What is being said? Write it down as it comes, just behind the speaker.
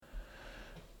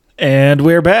And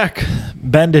we're back.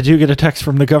 Ben, did you get a text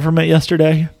from the government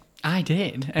yesterday? I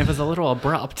did. It was a little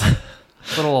abrupt, a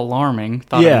little alarming.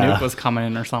 Thought Yeah. a nuke was coming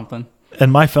in or something.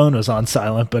 And my phone was on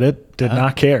silent, but it did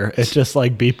not care. It just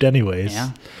like beeped anyways.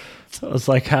 Yeah. So I was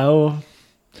like, how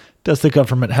does the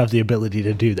government have the ability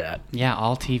to do that? Yeah,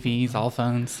 all TVs, all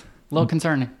phones. A little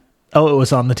concerning. Oh, it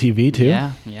was on the TV too?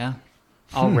 Yeah.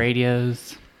 All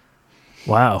radios.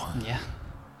 Wow. Yeah.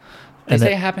 They And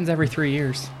say it happens every 3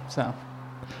 years, so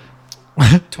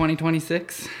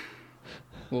 2026,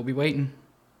 we'll be waiting.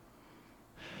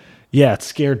 Yeah, it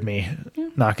scared me.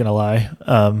 Not going to lie.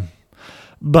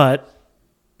 But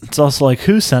it's also like,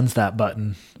 who sends that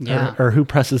button? Yeah. Or who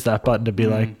presses that button to be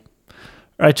like,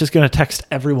 all right, just going to text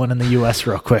everyone in the U.S.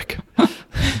 real quick.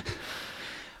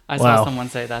 I Wow. saw someone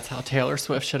say that's how Taylor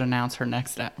Swift should announce her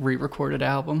next re-recorded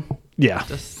album. Yeah,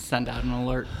 Just send out an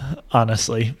alert.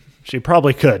 honestly. She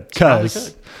probably could, Probably because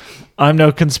could. I'm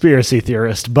no conspiracy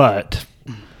theorist, but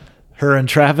her and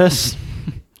Travis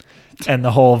and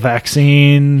the whole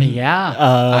vaccine. Yeah,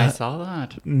 I saw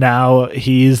that. Now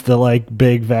he's the like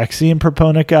big vaccine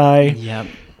proponent guy. Yep.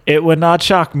 It would not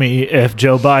shock me if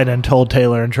Joe Biden told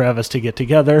Taylor and Travis to get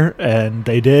together, and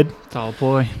they did. It's all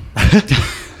boy.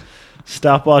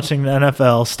 Stop watching the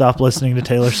NFL. Stop listening to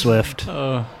Taylor Swift.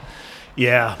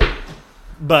 Yeah.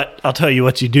 But I'll tell you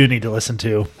what you do need to listen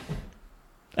to.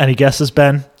 Any guesses,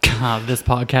 Ben? This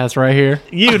podcast right here.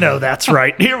 You know that's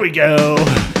right. Here we go.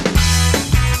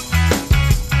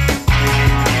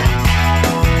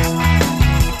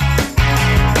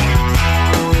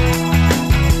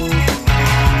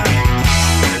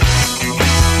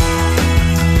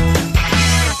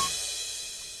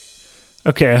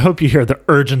 Okay, I hope you hear the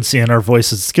urgency in our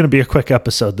voices. It's going to be a quick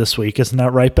episode this week. Isn't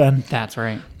that right, Ben? That's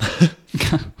right.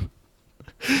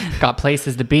 Got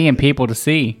places to be and people to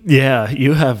see. Yeah,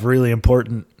 you have really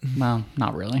important... Well,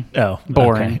 not really. Oh,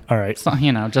 Boring. okay. All right. So,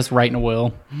 just writing a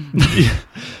will.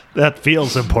 That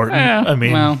feels important. Yeah, I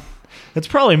mean, well. it's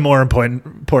probably more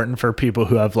important for people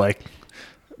who have like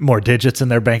more digits in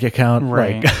their bank account.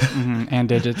 Right. Like, And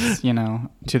digits,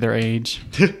 to their age.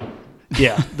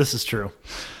 yeah, this is true.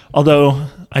 Although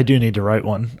I do need to write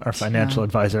one. Our financial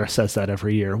advisor says that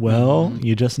every year. Well,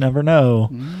 you just never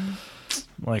know.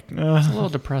 Like, It's a little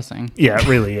depressing. yeah, it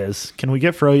really is. Can we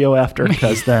get Froyo after?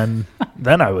 Because then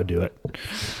I would do it.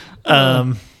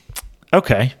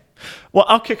 Okay. Well,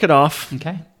 I'll kick it off.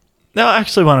 Okay. No,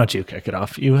 actually, why don't you kick it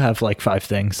off? You have like 5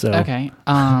 things. So Okay.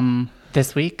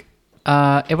 This week,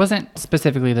 it wasn't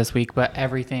specifically this week, but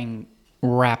everything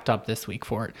wrapped up this week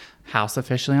for it. House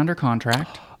officially under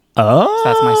contract. Oh, So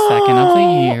that's my second of the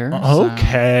year. so-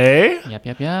 okay.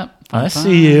 Yep. I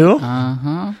see you.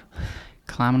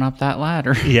 Climbing up that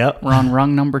ladder. Yep. We're on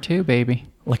rung number 2, baby.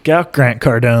 Look out, Grant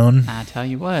Cardone. I tell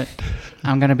you what,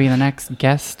 I'm going to be the next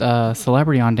guest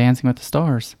celebrity on Dancing with the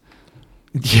Stars.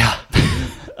 Yeah.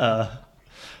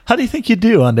 How do you think you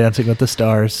do on Dancing with the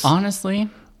Stars? Honestly,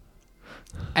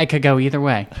 I could go either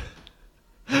way.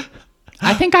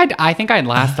 I think I'd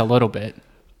last a little bit.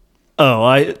 Oh,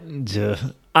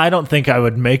 I don't think I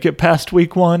would make it past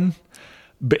week 1.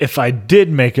 But if I did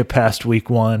make it past week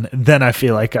 1, then I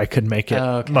feel like I could make it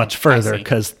Okay, much I further see.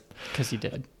 because, Because you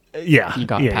did. yeah. You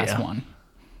got yeah, past yeah. 1.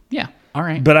 Yeah. All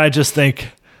right. But I just think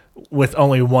with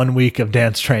only 1 week of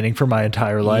dance training for my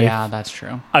entire life, Yeah, that's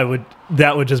true.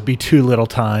 that would just be too little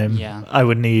time. Yeah. I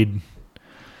would need...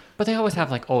 But they always have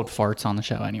like old farts on the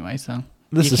show anyway, so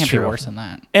This you is can't true. be worse than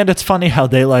that. And it's funny how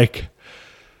they like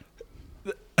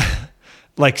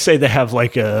say they have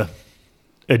like a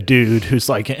dude who's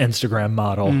like an Instagram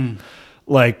model.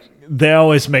 Like they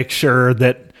always make sure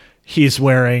that he's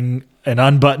wearing an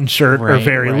unbuttoned shirt or Right,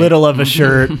 very right. little of a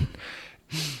shirt.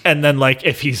 And then like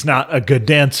if he's not a good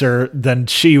dancer, then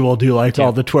she will do like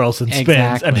all the twirls and spins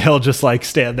Exactly. and he'll just like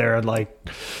stand there and like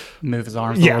Move his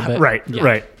arms a little bit. right, Yeah.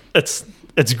 right.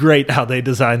 It's great how they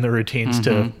design the routines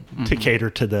to cater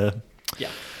to the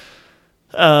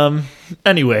Yeah.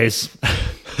 anyways,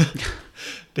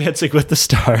 Dancing with the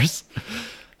Stars,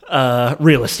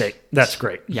 real estate. That's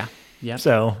great. Yeah. Yeah.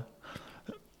 So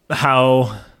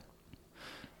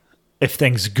if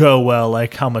things go well,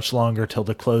 like how much longer till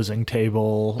the closing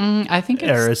table, I think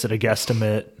or it's is it a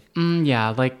guesstimate?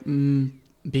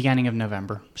 beginning of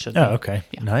November should be. Oh, okay.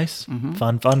 Yeah. Nice.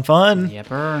 Fun.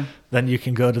 Yep. Then you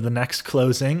can go to the next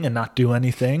closing and not do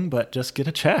anything, but just get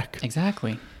a check.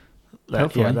 Exactly. Yeah,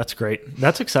 Hopefully. that's great.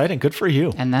 That's exciting. Good for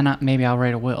you. And then maybe I'll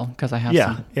write a will because I have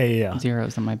some Yeah.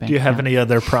 zeros in my bank. Do you have account. any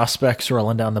other prospects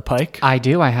rolling down the pike? I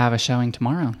do. I have a showing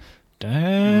tomorrow.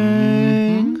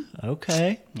 Dang.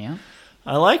 Okay. Yeah.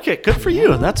 I like it. Good for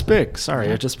you. That's big.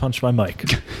 Sorry, I just punched my mic.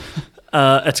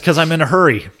 It's because I'm in a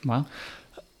hurry. Well,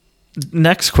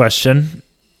 Next question.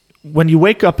 When you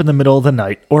wake up in the middle of the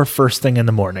night or first thing in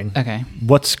the morning, Okay.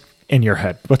 what's in your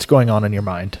head? What's going on in your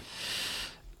mind?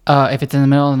 If it's in the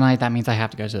middle of the night, that means I have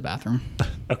to go to the bathroom.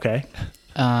 Okay.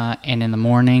 And in the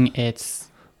morning, it's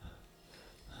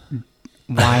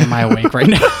why am I awake right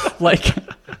now? Like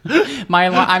my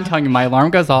alarm, I'm telling you, my alarm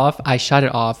goes off. I shut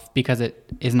it off because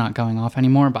it is not going off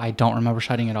anymore, but I don't remember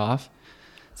shutting it off.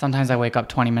 Sometimes I wake up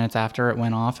 20 minutes after it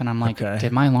went off and I'm like, Okay.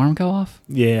 did my alarm go off?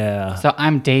 Yeah. So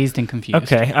I'm dazed and confused.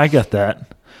 Okay, I get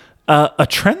that. A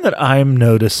trend that I'm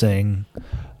noticing,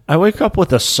 I wake up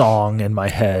with a song in my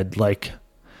head, like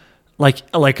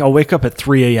I'll wake up at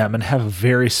 3 a.m. and have a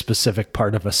very specific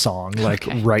part of a song, like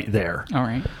Okay. right there. All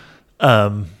right.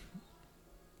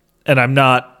 And I'm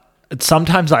not.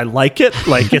 Sometimes I like it,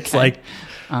 like it's like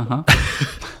Uh-huh.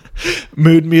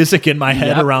 mood music in my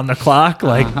head Yep. around the clock,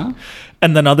 like. Uh-huh.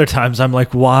 And then other times I'm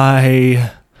like,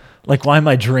 why? Like, why am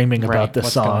I dreaming Right. about this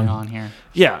What's song? going on here?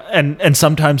 Yeah, and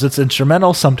sometimes it's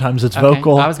instrumental, sometimes it's Okay.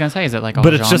 vocal. I was going to say, is it like all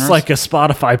but it's just genres? like a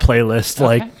Spotify playlist, Okay.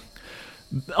 like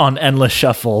on endless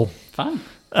shuffle. Fun.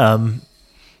 And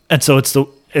so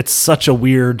it's such a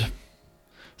weird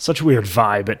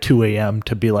vibe at 2 a.m.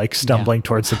 to be like stumbling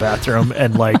towards the bathroom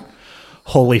and like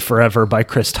Holy Forever by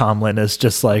Chris Tomlin is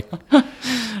just like,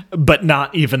 but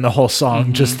not even the whole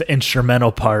song, just the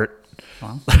instrumental part.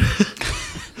 Well,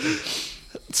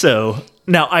 So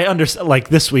now I understand, like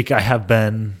this week I've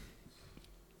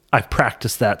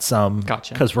practiced that some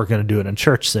Gotcha. because we're going to do it in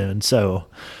church soon. So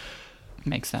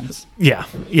makes sense. yeah.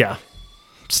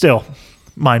 Still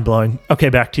mind blowing. Okay.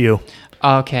 Back to you.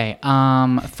 Okay.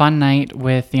 Fun night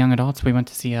with the young adults. We went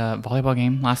to see a volleyball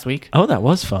game last week, Oh, that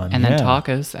was fun. and then yeah.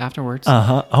 tacos afterwards.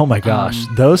 Uh-huh. Oh my gosh.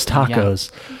 Those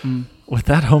tacos with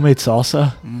that homemade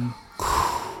salsa.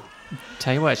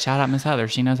 Tell you what, shout out Miss Heather.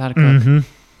 She knows how to cook.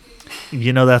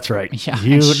 You know that's right. Yeah.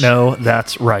 You know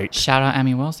that's right. Shout out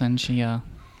Emmy Wilson. She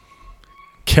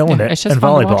Killing it it's just in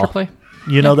fun to watch her volleyball. play.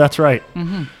 You know that's right.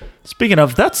 Speaking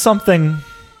of, that's something.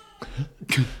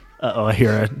 Uh-oh, I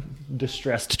hear a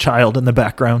distressed child in the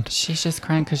background. She's just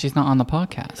crying because she's not on the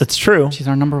podcast. It's true. She's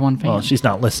our number one fan. Well, she's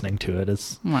not listening to it.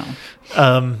 It's Well,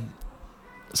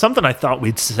 something I thought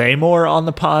we'd say more on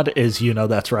the pod is, you know,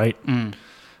 that's right.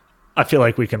 I feel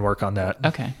like we can work on that.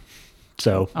 okay.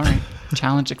 So All right.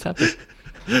 Challenge accepted.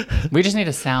 We just need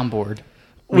a soundboard.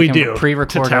 We can do, pre-record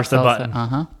to tap the ourselves.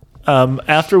 button.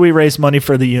 After we raise money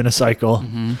for the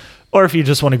unicycle, or if you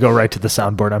just want to go right to the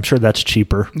soundboard, I'm sure that's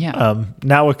cheaper. Yeah.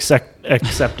 Now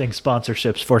accepting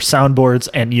sponsorships for soundboards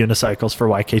and unicycles for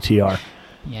YKTR.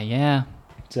 Yeah.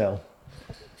 So,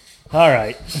 all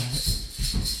right.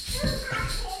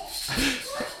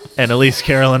 And Elise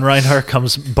Carolyn Reinhardt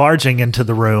comes barging into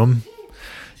the room.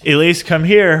 Elise, come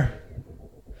here.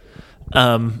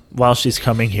 While she's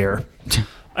coming here,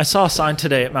 I saw a sign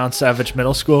today at Mount Savage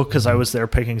Middle School because I was there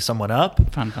picking someone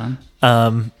up. Fun.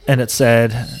 And it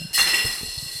said,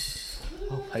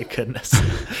 oh my goodness,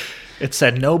 it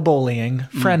said no bullying,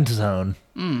 friend zone.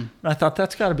 And I thought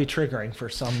that's got to be triggering for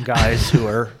some guys who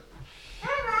are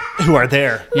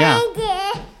there. Yeah.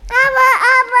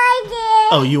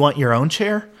 Oh, you want your own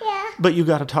chair? Yeah. But you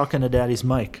got to talk into Daddy's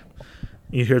mic.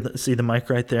 You see the mic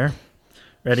right there?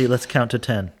 Ready? Let's count to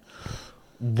 10.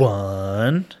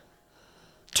 1,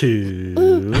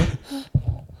 2,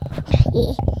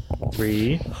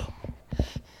 3,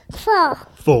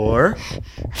 4.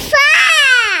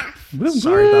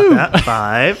 Sorry about that.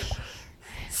 5,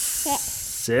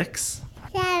 6,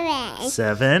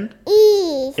 7,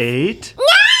 8.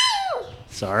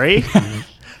 Sorry.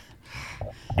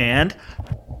 And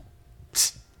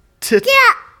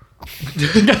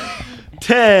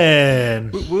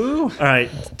 10. Woo. All right.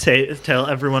 Tell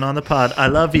everyone on the pod, I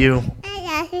love you.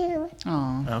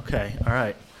 Oh. Okay. All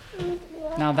right.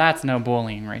 Now that's no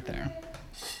bullying right there.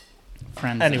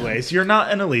 Friends. Anyways, you're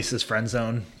not in Elise's friend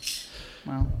zone.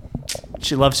 Well,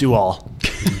 She loves you all.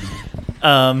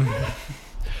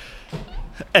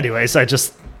 Anyways, I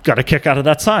just got a kick out of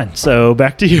that sign. So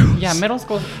back to you. yeah, middle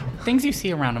school things you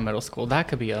see around a middle school, that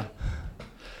could be a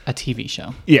TV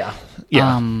show. Yeah.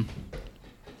 Yeah.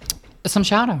 Some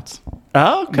shout outs.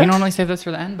 Oh, okay. We normally save this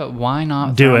for the end, but why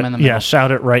not Do throw it. them in the middle? Yeah.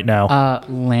 Shout it right now.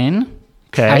 Lynn.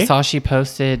 Okay. I saw she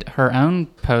posted her own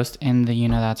post in the You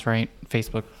Know That's Right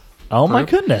Facebook. Oh my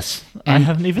group. goodness. I And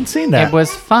haven't even seen that. It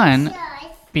was fun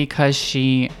because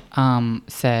she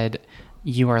said,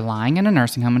 "You are lying in a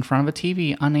nursing home in front of a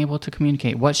TV, unable to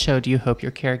communicate. What show do you hope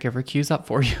your caregiver queues up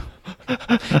for you?"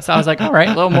 So I was like, all right,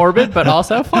 a little morbid, but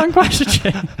also fun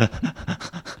question.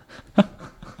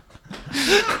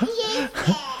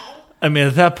 I mean,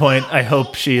 at that point, I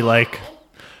hope she like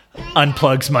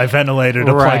unplugs my ventilator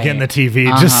to plug in the Right. TV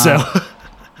just so.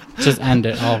 Just end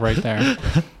it all right there.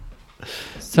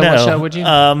 So what show would you?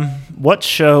 What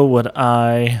show would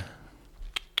I?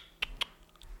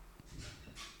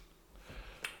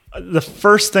 The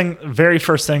very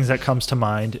first things that comes to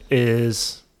mind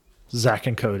is Zack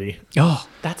and Cody. Oh,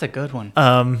 that's a good one.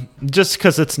 Just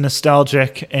because it's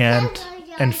nostalgic and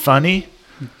funny.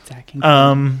 Zack and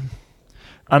Cody.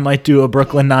 I might do a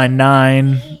Brooklyn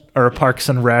Nine-Nine or a Parks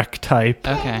and Rec type.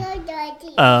 Okay.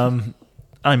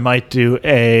 I might do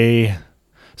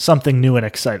something new and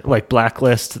exciting, like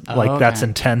Blacklist, like that's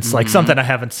intense, like something I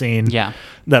haven't seen. Yeah.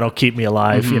 That'll keep me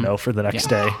alive, for the next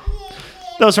day.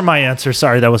 Those are my answers.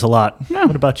 Sorry, that was a lot. No.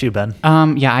 What about you, Ben?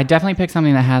 Yeah, I definitely picked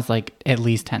something that has like at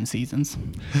least 10 seasons.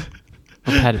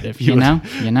 Repetitive, you know?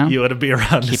 You want to be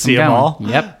around to Keep see them them going. all?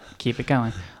 Yep. Keep it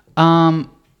going.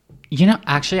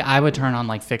 Actually, I would turn on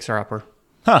like Fixer Upper.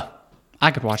 Huh.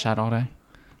 I could watch that all day.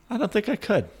 I don't think I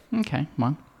could. Okay,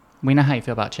 well, we know how you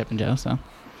feel about Chip and Jo, so.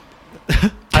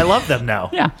 I love them now.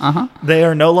 Yeah, They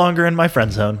are no longer in my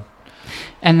friend zone.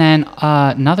 And then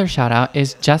another shout out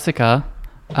is Jessica,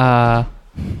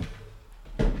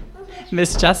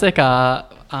 Miss Jessica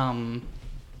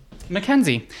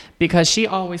Mackenzie, because she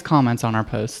always comments on our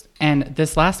posts. And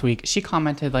this last week, she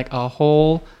commented like a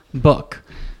whole book,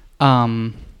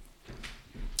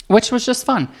 which was just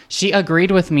fun. She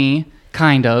agreed with me,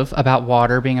 kind of, about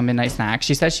water being a midnight snack.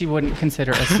 She said she wouldn't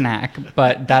consider a snack,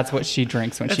 but that's what she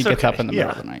drinks when she gets up in the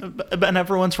middle of the night. And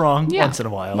everyone's wrong once in a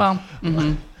while. Well,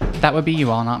 that would be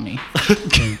you all, not me.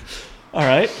 All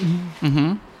right.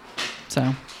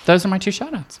 So those are my two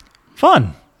shout outs.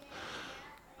 Fun.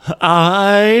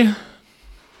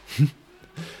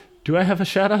 Do I have a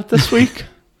shout out this week?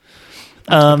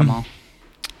 I'll take them all.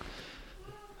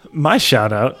 My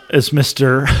shout out is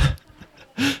Mr.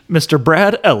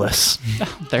 Brad Ellis.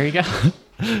 Oh, there you go.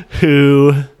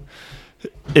 Who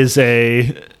is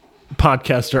a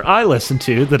podcaster I listened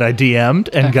to that I DM'd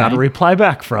and got a reply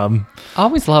back from. I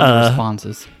always love the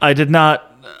responses. I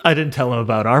didn't tell him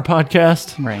about our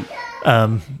podcast. Right.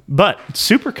 But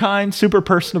super kind, super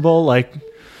personable. Like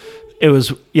it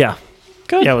was, yeah.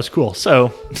 Good. Yeah, it was cool.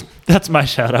 So that's my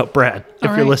shout out, Brad.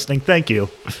 If you're listening, thank you.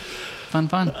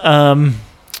 Fun.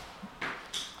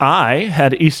 I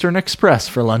had Eastern Express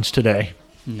for lunch today.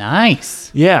 Nice.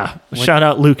 Yeah. Shout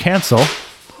out Luke Hansel.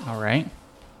 All right.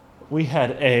 We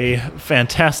had a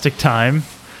fantastic time.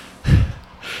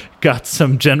 Got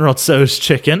some General Tso's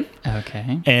chicken.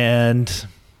 Okay. And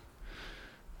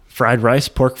fried rice,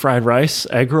 pork fried rice,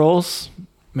 egg rolls.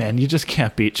 Man, you just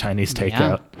can't beat Chinese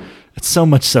takeout. Yeah. It's so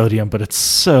much sodium, but it's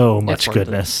so much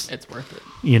goodness. It's worth it.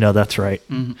 You know that's right.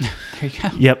 There you go.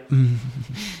 Yep.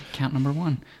 Count number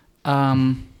one.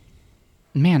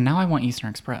 Man, now I want Eastern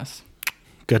Express.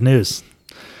 Good news.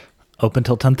 Open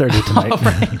till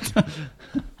 10:30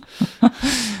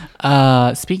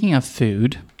 tonight. Speaking of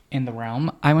food in the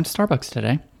realm, I went to Starbucks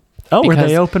today. Oh, were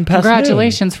they open past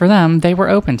congratulations for them. They were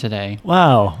open today.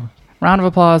 Wow. Round of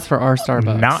applause for our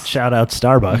Starbucks. Not shout out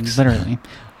Starbucks. Literally.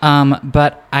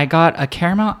 But I got a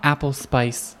caramel apple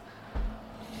spice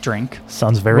drink.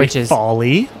 Sounds very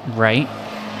fall-y. Right.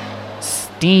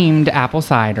 Steamed apple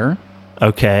cider.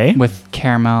 Okay. With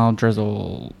caramel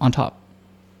drizzle on top.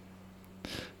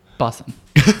 Bussin'.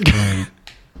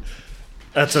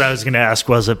 That's what I was going to ask.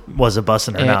 Was it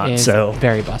bussin' or not? Is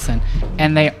very bussin'.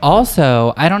 And they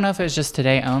also, I don't know if it was just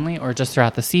today only or just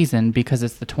throughout the season, because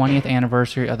it's the 20th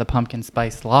anniversary of the pumpkin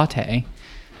spice latte.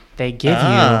 They give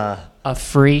you a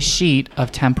free sheet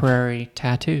of temporary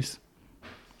tattoos.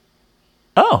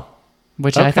 Oh.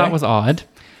 Which I thought was odd,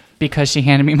 because she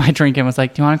handed me my drink and was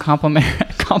like, "Do you want a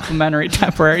complimentary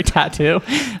temporary tattoo?"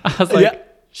 I was like,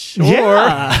 "Sure."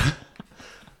 Yeah.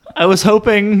 I was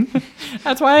hoping.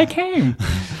 That's why I came.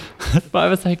 But I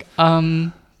was like,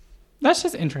 that's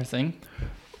just interesting.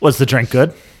 Was the drink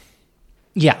good?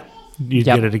 Yeah. You'd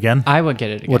get it again? I would get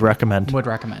it again. Would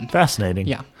recommend. Fascinating.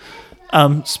 Yeah.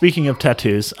 Speaking of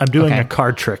tattoos, I'm doing a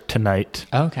card trick tonight.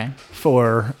 Okay.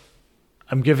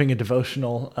 I'm giving a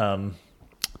devotional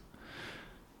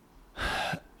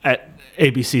at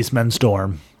ABC's Men's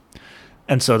Dorm.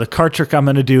 And so the card trick I'm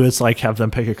going to do is like have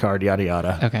them pick a card, yada,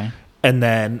 yada. Okay. And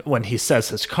then when he says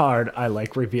his card, I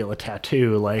like reveal a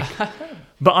tattoo, like,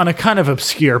 but on a kind of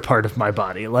obscure part of my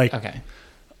body, like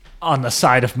on the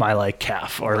side of my like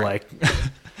calf or like,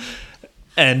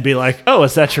 and be like, "Oh,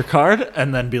 is that your card?"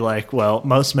 And then be like, "Well,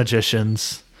 most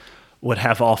magicians would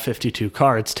have all 52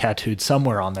 cards tattooed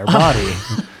somewhere on their body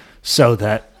so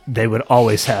that they would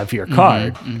always have your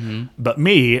card. But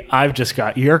me, I've just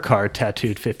got your card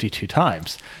tattooed 52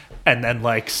 times." And then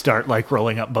like start like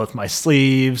rolling up both my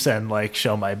sleeves and like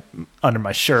show my under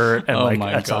my shirt and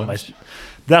that's all my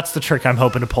That's the trick I'm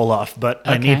hoping to pull off. But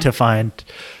I Okay. need to find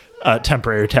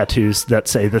temporary tattoos that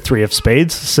say the 3 of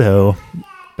spades. So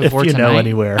Before if you know tonight?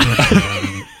 anywhere,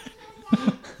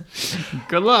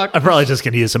 Good luck. I'm probably just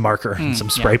going to use a marker and some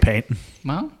spray paint.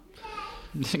 Well,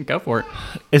 go for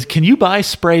it. Can you buy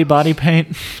spray body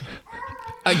paint?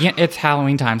 Yeah, it's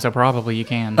Halloween time, so probably you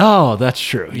can. Oh, that's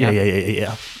true.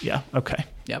 Yep. Yeah. Okay.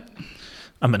 Yep.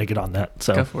 I'm going to get on that.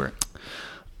 So Go for it.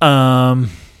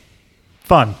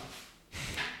 fun.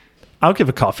 I'll give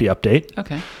a coffee update.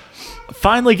 Okay.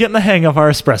 Finally getting the hang of our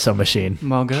espresso machine.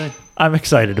 Well, good. I'm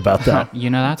excited about that. You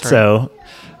know that's right. So,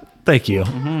 thank you.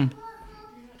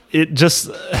 It just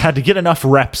had to get enough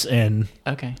reps in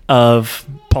Okay. of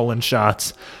Poland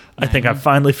shots. I think I've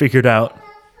finally figured out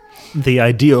the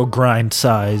ideal grind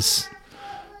size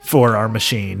for our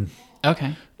machine.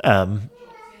 Okay. And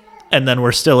then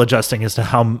we're still adjusting as to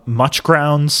how much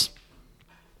grounds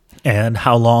and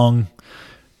how long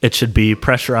it should be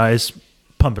pressurized,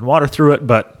 pumping water through it.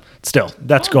 But still,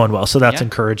 that's going well. So that's Yeah.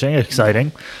 encouraging,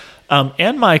 exciting.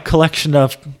 And my collection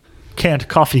of canned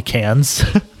coffee cans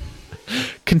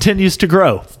continues to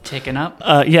grow. Ticking up.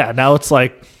 Yeah, now it's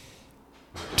like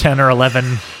 10 or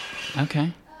 11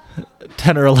 Okay.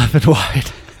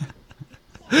 wide.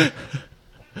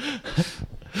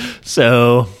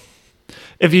 So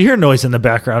if you hear noise in the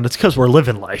background, it's because we're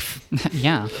living life.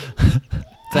 Yeah.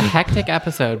 It's a hectic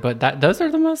episode, but those are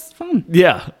the most fun.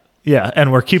 Yeah.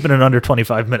 And we're keeping it under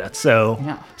 25 minutes. So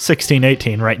Yeah. 16,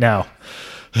 18 right now.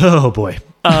 Oh, boy.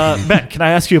 Ben, can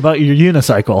I ask you about your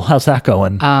unicycle? How's that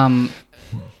going?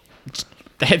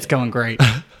 It's going great.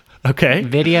 Okay.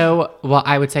 Video, well,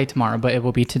 I would say tomorrow, but it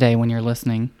will be today when you're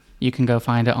listening. You can go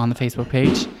find it on the Facebook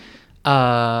page.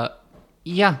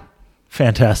 Yeah.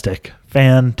 Fantastic.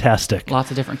 Lots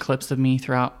of different clips of me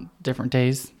throughout different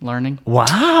days learning.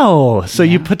 Wow. So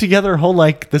you Yeah. put together a whole,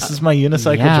 this is my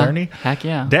unicycle Yeah. journey? Heck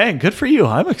yeah. Dang, good for you.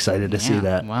 I'm excited to see Yeah.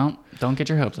 that. Well, don't get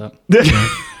your hopes up.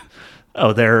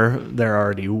 Oh, they're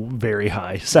already very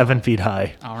high, 7 feet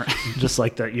high. All right. Just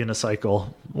like that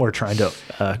unicycle we're trying to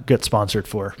get sponsored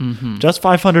for. Just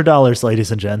 $500,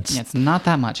 ladies and gents. Yeah, it's not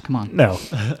that much. Come on. No.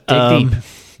 Dig deep.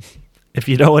 If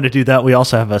you don't want to do that, we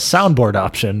also have a soundboard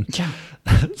option. Yeah.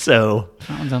 So,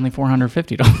 That one's only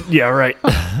 $450. yeah, right.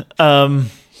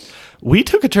 We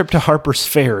took a trip to Harper's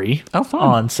Ferry Oh, fun.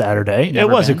 on Saturday. Never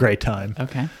it was a been. great time.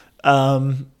 Okay.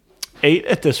 Ate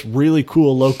at this really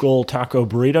cool local taco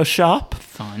burrito shop.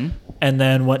 Fun. And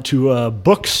then went to a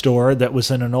bookstore that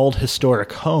was in an old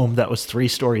historic home that was 3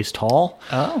 stories tall.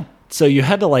 Oh. So you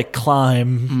had to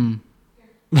climb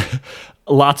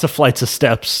lots of flights of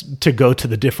steps to go to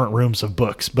the different rooms of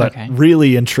books, but Okay.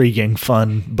 really intriguing,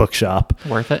 fun bookshop.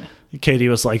 Worth it. Katie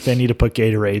was like, they need to put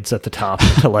Gatorades at the top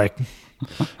to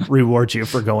reward you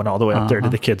for going all the way up there to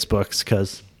the kids' books.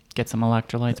 Cause Get some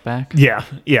electrolytes back. yeah.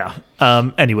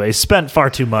 Anyways, spent far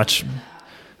too much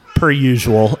per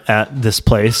usual at this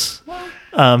place.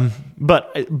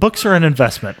 But books are an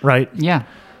investment, right? Yeah.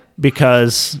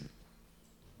 Because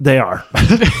they are.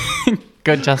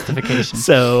 Good justification.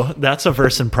 So that's a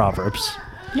verse in Proverbs.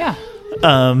 Yeah.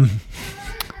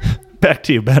 Back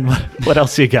to you, Ben. What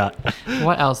else you got?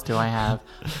 What else do I have?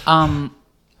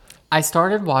 I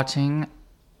started watching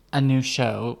a new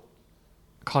show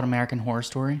called American Horror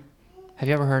Story. Have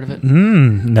you ever heard of it?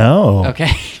 No.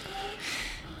 Okay.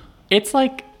 It's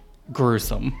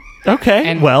gruesome. Okay.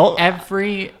 And well,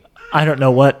 every I don't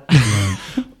know what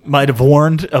might have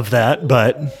warned of that,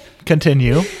 but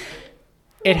continue.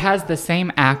 it has the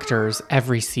same actors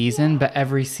every season, but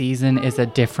every season is a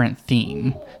different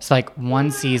theme. So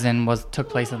one season took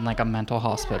place in a mental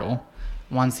hospital.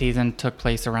 One season took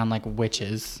place around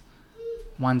witches.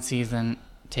 One season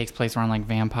takes place around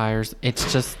vampires.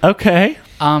 It's just Okay.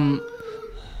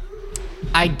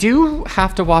 I do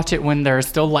have to watch it when there's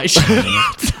still light shining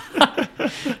outside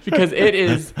because it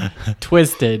is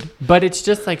twisted, but it's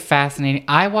just fascinating.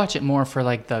 I watch it more for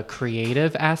the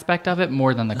creative aspect of it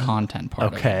more than the content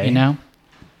part of Okay. it, you know?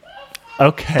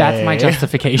 Okay. That's my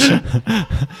justification.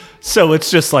 So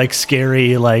it's just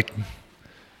scary,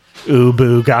 ooh,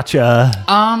 boo, gotcha.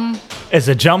 Is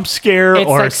a jump scare It's,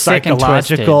 or sick and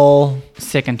psychological?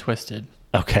 Sick and twisted.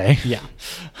 Okay. Yeah.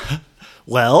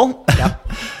 Well, Yep.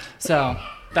 So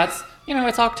that's,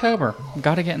 it's October.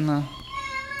 Got to get in the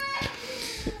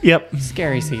yep.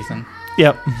 scary season.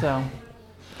 Yep. So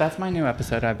that's my new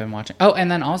episode I've been watching. Oh,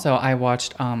 and then also I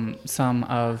watched some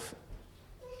of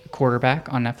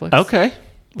Quarterback on Netflix. Okay.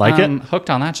 It?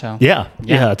 Hooked on that show. Yeah.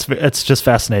 Yeah. Yeah. It's just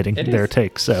fascinating, It their is.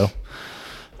 take. So,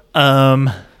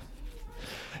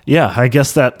 yeah, I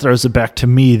guess that throws it back to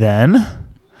me then.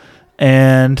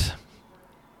 And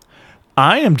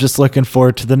I am just looking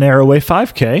forward to the Narrowway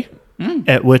 5K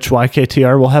at which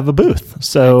YKTR will have a booth.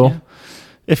 So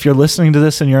if you're listening to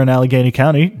this and you're in Allegheny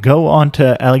County, go on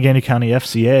to Allegheny County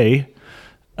FCA,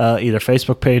 either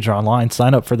Facebook page or online,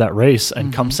 sign up for that race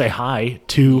and come say hi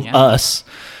to us.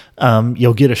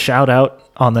 You'll get a shout out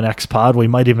on the next pod. We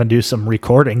might even do some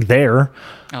recording there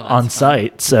on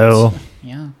site. So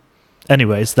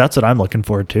anyways, that's what I'm looking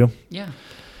forward to. Yeah.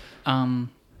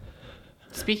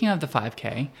 Speaking of the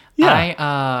 5K,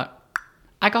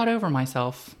 I got over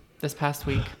myself this past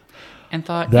week and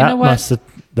thought, you know what?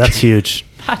 That's huge.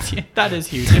 That is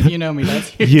huge. If you know me, that's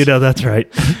huge. You know that's right.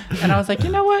 And I was like,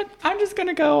 you know what? I'm just going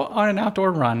to go on an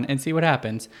outdoor run and see what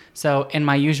happens. So in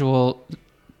my usual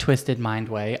twisted mind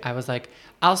way, I was like,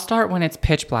 I'll start when it's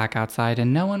pitch black outside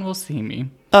and no one will see me.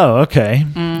 Oh, okay.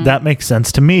 That makes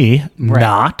sense to me. Right.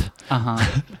 Not.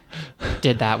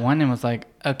 Did that one and was like,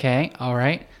 okay, all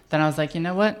right. Then I was like, you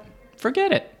know what?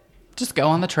 Forget it. Just go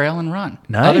on the trail and run.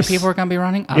 Nice. Other people are going to be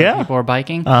running. Other people are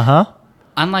biking.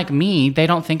 Unlike me, they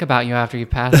don't think about you after you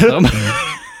pass them.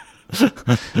 So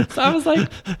I was like,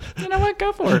 you know what?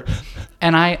 Go for it.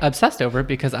 And I obsessed over it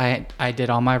because I did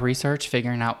all my research,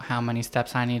 figuring out how many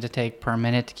steps I need to take per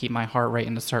minute to keep my heart rate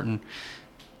in a certain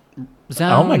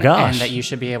zone. Oh my gosh. And that you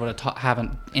should be able to have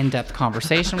an in-depth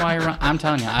conversation while you're running. I'm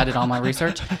telling you, I did all my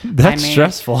research. That's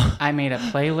stressful. I made a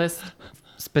playlist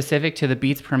specific to the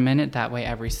beats per minute. That way,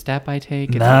 every step I take.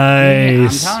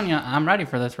 Nice. I'm telling you, I'm ready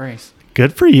for this race.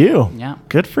 Good for you. Yeah.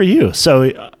 Good for you.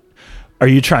 So are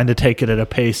you trying to take it at a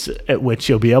pace at which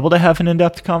you'll be able to have an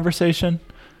in-depth conversation?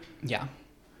 Yeah.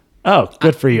 Oh,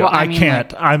 good for you. Well, I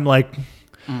can't. I'm like,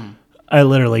 I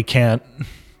literally can't,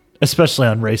 especially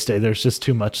on race day. There's just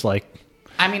too much like.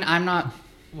 I mean, I'm not,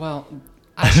 well,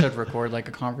 I should record like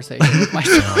a conversation with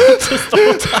myself just the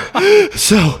whole time.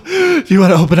 So, do you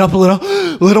want to open up a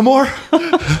little more?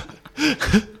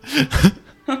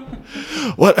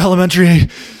 What elementary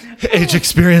age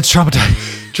experience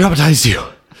traumatized you?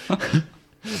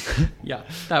 Yeah,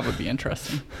 that would be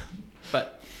interesting.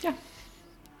 But yeah,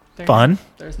 fun.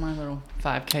 There's my little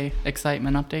 5K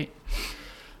excitement update.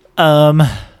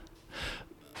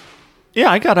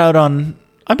 Yeah, I got out on.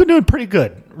 I've been doing pretty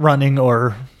good running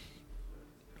or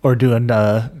doing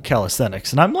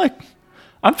calisthenics, and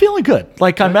I'm feeling good.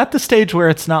 Like I'm at the stage where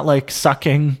it's not like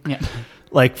sucking. Yeah.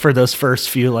 Like for those first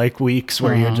few like weeks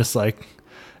where you're just like,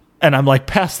 and I'm like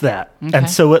past that, and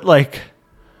so it like.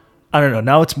 I don't know.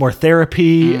 Now it's more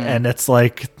therapy, and it's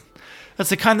like that's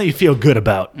the kind that you feel good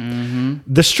about.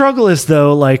 The struggle is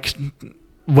though, like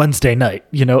Wednesday night.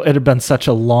 You know, it had been such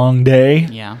a long day.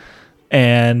 Yeah.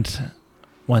 And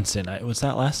Wednesday night, was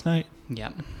that last night?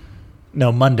 Yep.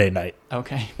 No, Monday night.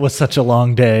 Okay. Was such a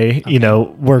long day. Okay. You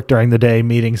know, work during the day,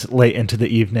 meetings late into the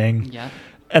evening. Yeah.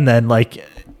 And then like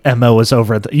Emma was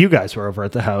over you guys were over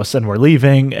at the house, and we're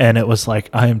leaving, and it was like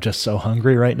I am just so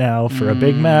hungry right now for a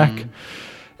Big Mac.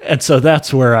 And so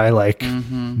that's where I like,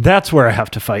 that's where I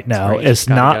have to fight now is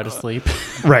not go to sleep.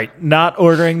 Right. Not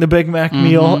ordering the Big Mac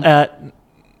meal at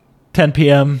 10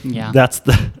 PM. Yeah. That's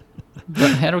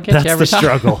that'll get you every the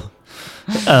struggle.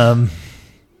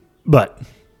 But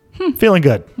feeling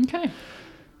good. Okay.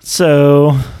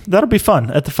 So that'll be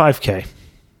fun at the 5K.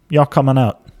 Y'all coming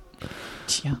out.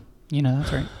 Yeah. You know,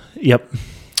 that's right. Yep.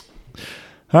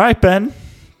 All right, Ben.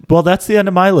 Well, that's the end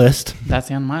of my list. That's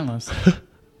the end of my list.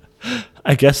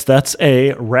 I guess that's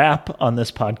a wrap on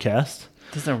this podcast.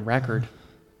 This is a record.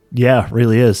 Yeah,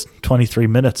 really is. 23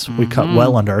 minutes. We cut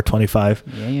well under our 25.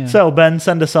 Yeah. So, Ben,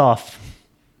 send us off.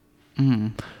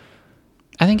 I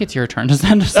think it's your turn to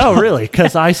send us off. Oh, really?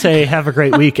 Because I say have a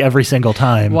great week every single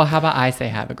time. Well, how about I say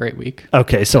have a great week?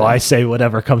 Okay, so I say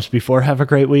whatever comes before have a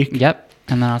great week? Yep.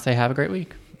 And then I'll say have a great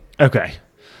week. Okay.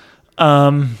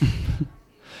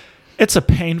 It's a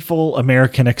painful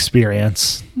American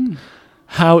experience.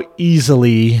 How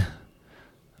easily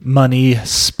money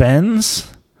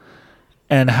spends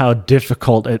and how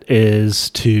difficult it is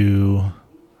to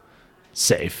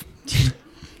save.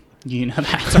 You know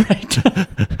that's right.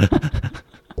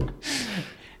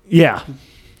 Yeah.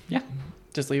 Yeah.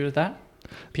 Just leave it at that.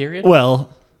 Period.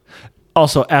 Well,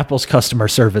 also Apple's customer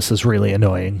service is really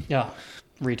annoying. Yeah.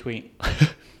 Retweet.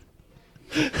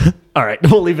 All right.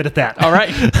 We'll leave it at that. All right.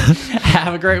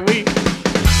 Have a great week.